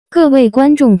各位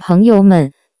观众朋友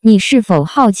们，你是否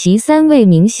好奇3位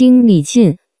明星李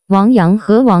沁、王阳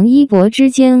和王一博之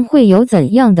间会有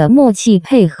怎样的默契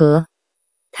配合？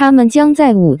他们将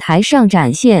在舞台上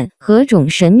展现何种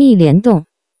神秘联动？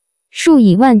数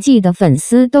以万计的粉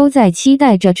丝都在期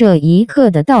待着这一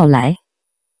刻的到来。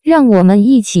让我们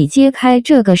一起揭开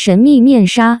这个神秘面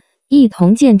纱，一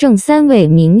同见证3位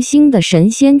明星的神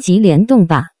仙级联动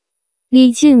吧。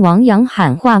李沁、王阳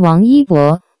喊话王一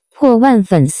博，破万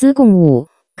粉丝共舞，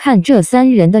看这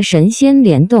3人的神仙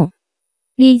联动。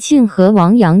李沁和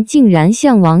王阳竟然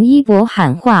向王一博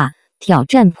喊话，挑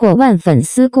战破万粉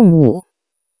丝共舞。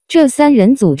这3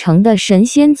人组成的神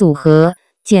仙组合，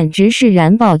简直是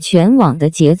燃爆全网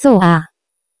的节奏啊！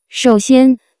首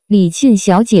先，李沁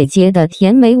小姐姐的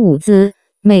甜美舞姿，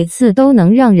每次都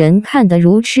能让人看得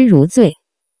如痴如醉。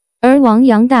而王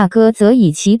阳大哥则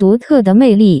以其独特的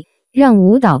魅力，让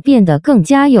舞蹈变得更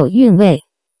加有韵味。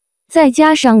再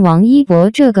加上王一博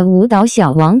这个舞蹈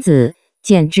小王子，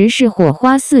简直是火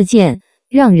花四溅，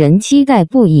让人期待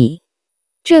不已。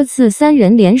这次3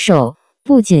人联手，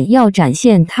不仅要展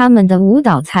现他们的舞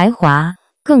蹈才华，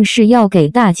更是要给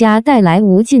大家带来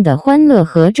无尽的欢乐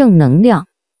和正能量。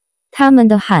他们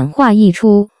的喊话一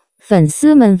出，粉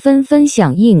丝们纷纷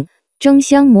响应，争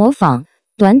相模仿，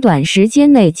短短时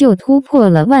间内就突破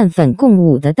了万粉共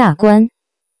舞的大关。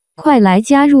快来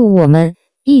加入我们，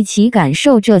一起感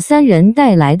受这3人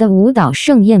带来的舞蹈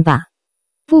盛宴吧！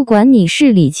不管你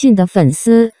是李沁的粉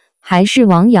丝，还是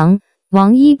王阳、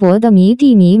王一博的迷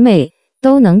弟迷妹，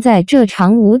都能在这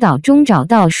场舞蹈中找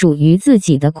到属于自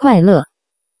己的快乐。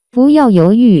不要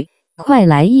犹豫，快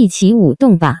来一起舞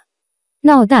动吧！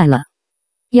闹大了，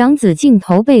杨紫镜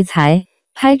头被裁，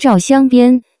拍照镶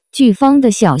边，剧方的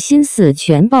小心思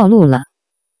全暴露了。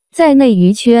在内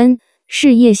娱圈，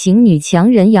事业型女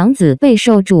强人杨紫备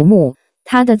受瞩目，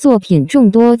她的作品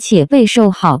众多且备受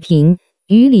好评。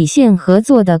与李现合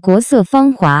作的国色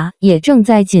芳华也正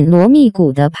在紧锣密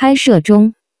鼓的拍摄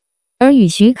中，而与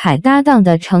徐凯搭档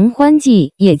的《承欢记》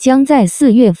也将在4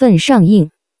月份上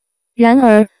映。然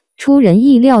而，出人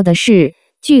意料的是，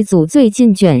剧组最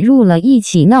近卷入了一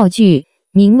起闹剧，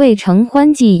名为《承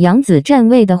欢记》杨紫站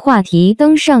位的话题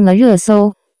登上了热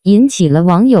搜，引起了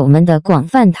网友们的广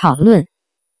泛讨论。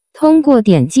通过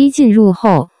点击进入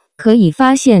后，可以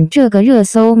发现这个热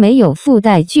搜没有附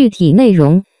带具体内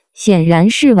容，显然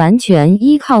是完全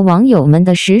依靠网友们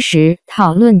的实时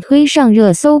讨论推上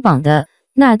热搜榜的。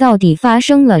那到底发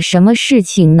生了什么事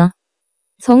情呢？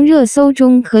从热搜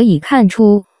中可以看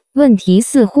出，问题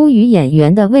似乎与演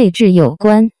员的位置有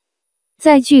关。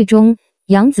在剧中，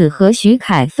杨紫和徐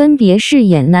凯分别饰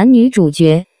演男女主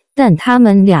角，但他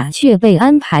们俩却被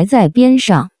安排在边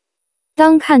上。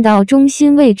当看到中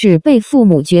心位置被父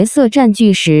母角色占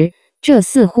据时，这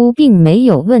似乎并没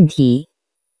有问题。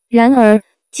然而，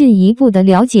进一步的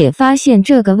了解发现，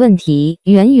这个问题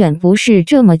远远不是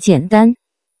这么简单。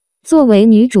作为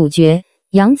女主角，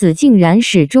杨紫竟然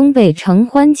始终被《承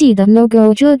欢记》的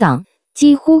logo 遮挡，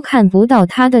几乎看不到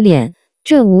她的脸，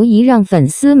这无疑让粉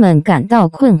丝们感到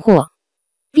困惑。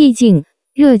毕竟，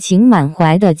热情满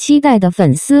怀的期待的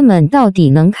粉丝们到底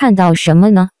能看到什么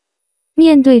呢？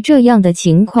面对这样的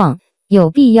情况，有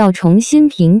必要重新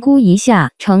评估一下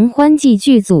《承欢记》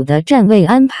剧组的站位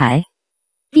安排。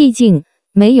毕竟，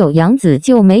没有杨紫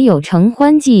就没有《承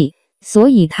欢记》，所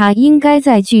以她应该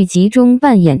在剧集中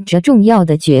扮演着重要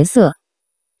的角色。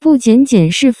不仅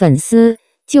仅是粉丝，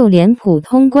就连普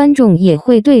通观众也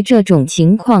会对这种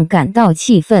情况感到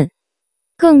气愤。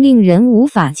更令人无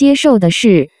法接受的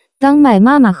是，当麦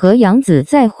妈妈和杨紫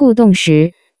在互动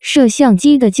时，摄像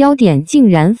机的焦点竟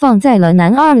然放在了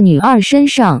男二女二身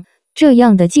上，这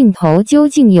样的镜头究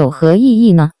竟有何意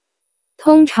义呢？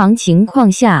通常情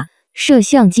况下，摄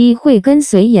像机会跟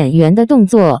随演员的动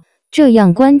作，这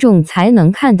样观众才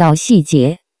能看到细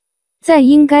节。在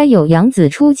应该有杨紫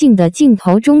出镜的镜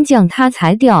头中将她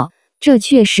裁掉，这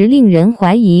确实令人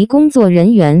怀疑工作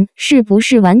人员是不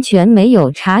是完全没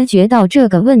有察觉到这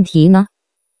个问题呢？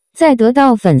在得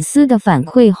到粉丝的反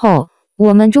馈后，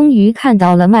我们终于看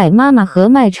到了麦妈妈和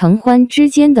麦承欢之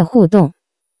间的互动。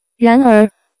然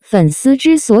而，粉丝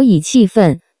之所以气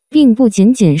愤，并不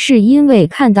仅仅是因为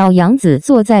看到杨紫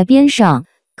坐在边上，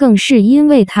更是因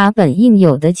为她本应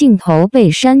有的镜头被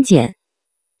删减。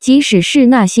即使是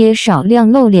那些少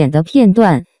量露脸的片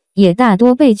段，也大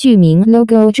多被剧名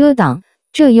logo 遮挡，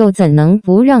这又怎能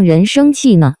不让人生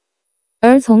气呢？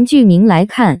而从剧名来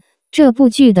看，这部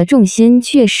剧的重心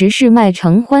确实是麦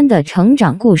承欢的成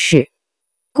长故事。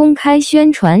公开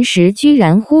宣传时居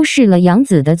然忽视了杨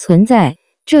紫的存在，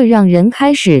这让人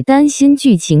开始担心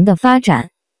剧情的发展。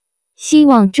希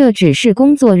望这只是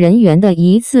工作人员的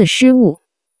一次失误。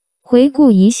回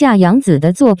顾一下杨紫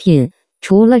的作品，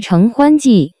除了《承欢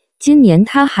记》，今年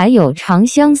她还有《长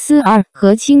相思2》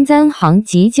和《青簪行》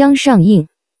即将上映。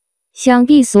想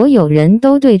必所有人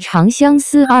都对《长相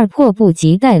思2》迫不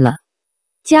及待了。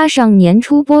加上年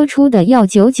初播出的《要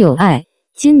久久爱》，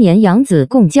今年杨紫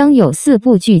共将有4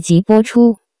部剧集播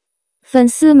出，粉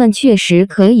丝们确实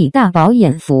可以大饱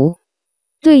眼福。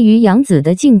对于杨紫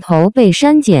的镜头被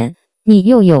删减，你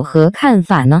又有何看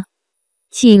法呢？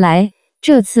起来，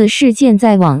这次事件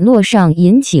在网络上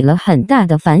引起了很大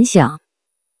的反响，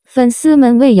粉丝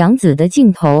们为杨紫的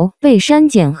镜头被删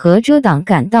减和遮挡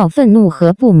感到愤怒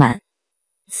和不满。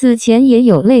此前也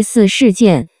有类似事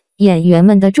件，演员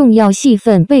们的重要戏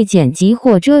份被剪辑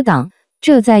或遮挡，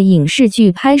这在影视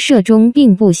剧拍摄中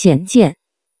并不鲜见。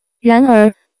然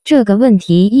而，这个问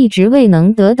题一直未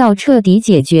能得到彻底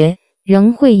解决，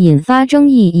仍会引发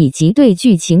争议以及对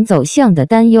剧情走向的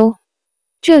担忧。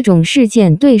这种事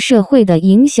件对社会的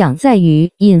影响在于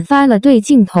引发了对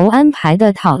镜头安排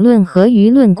的讨论和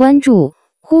舆论关注，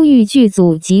呼吁剧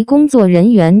组及工作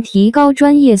人员提高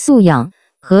专业素养，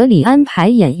合理安排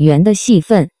演员的戏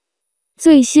份。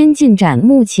最新进展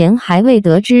目前还未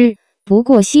得知，不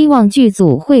过希望剧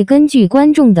组会根据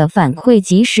观众的反馈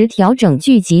及时调整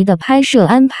剧集的拍摄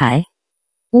安排。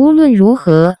无论如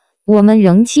何，我们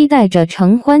仍期待着《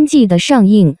承欢记》的上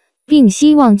映，并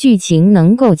希望剧情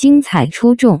能够精彩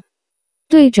出众。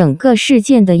对整个事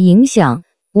件的影响，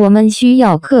我们需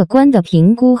要客观的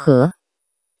评估和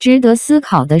值得思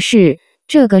考的是，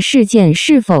这个事件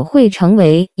是否会成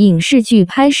为影视剧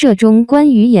拍摄中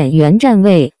关于演员站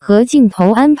位和镜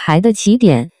头安排的起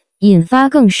点，引发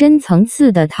更深层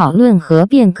次的讨论和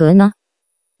变革呢？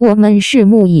我们拭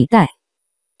目以待。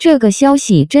这个消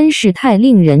息真是太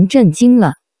令人震惊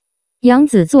了。杨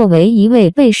紫作为一位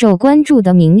备受关注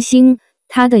的明星，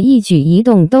她的一举一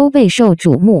动都备受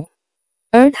瞩目，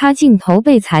而她镜头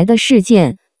被裁的事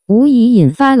件无疑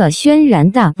引发了轩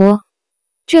然大波。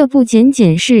这不仅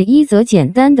仅是一则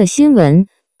简单的新闻，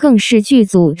更是剧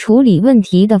组处理问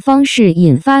题的方式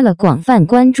引发了广泛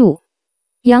关注。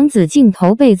杨紫镜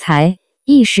头被裁，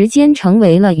一时间成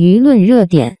为了舆论热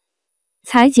点。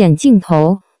裁剪镜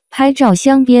头、拍照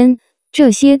镶边，这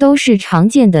些都是常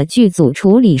见的剧组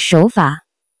处理手法。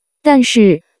但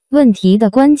是，问题的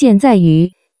关键在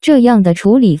于，这样的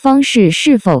处理方式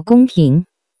是否公平，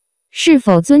是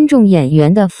否尊重演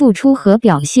员的付出和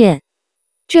表现。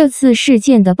这次事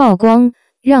件的曝光，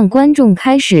让观众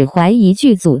开始怀疑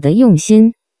剧组的用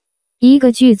心。一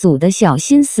个剧组的小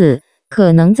心思，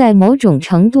可能在某种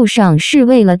程度上是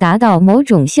为了达到某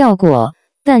种效果，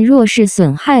但若是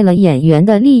损害了演员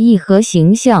的利益和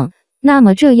形象，那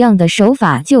么这样的手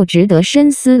法就值得深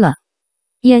思了。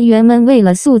演员们为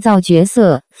了塑造角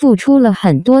色，付出了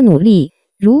很多努力，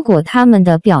如果他们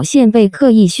的表现被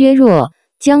刻意削弱，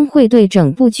将会对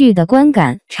整部剧的观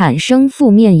感产生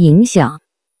负面影响。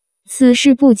此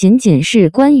事不仅仅是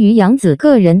关于杨紫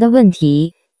个人的问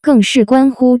题，更是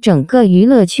关乎整个娱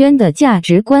乐圈的价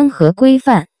值观和规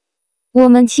范。我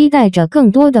们期待着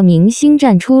更多的明星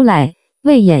站出来，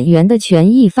为演员的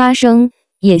权益发声，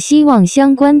也希望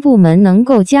相关部门能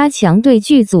够加强对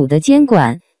剧组的监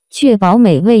管，确保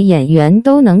每位演员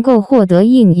都能够获得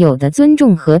应有的尊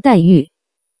重和待遇。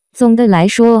总的来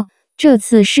说，这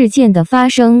次事件的发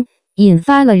生引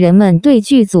发了人们对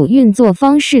剧组运作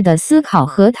方式的思考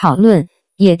和讨论，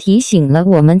也提醒了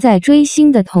我们在追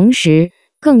星的同时，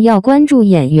更要关注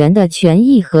演员的权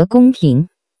益和公平。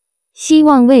希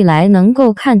望未来能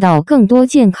够看到更多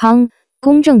健康、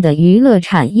公正的娱乐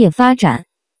产业发展。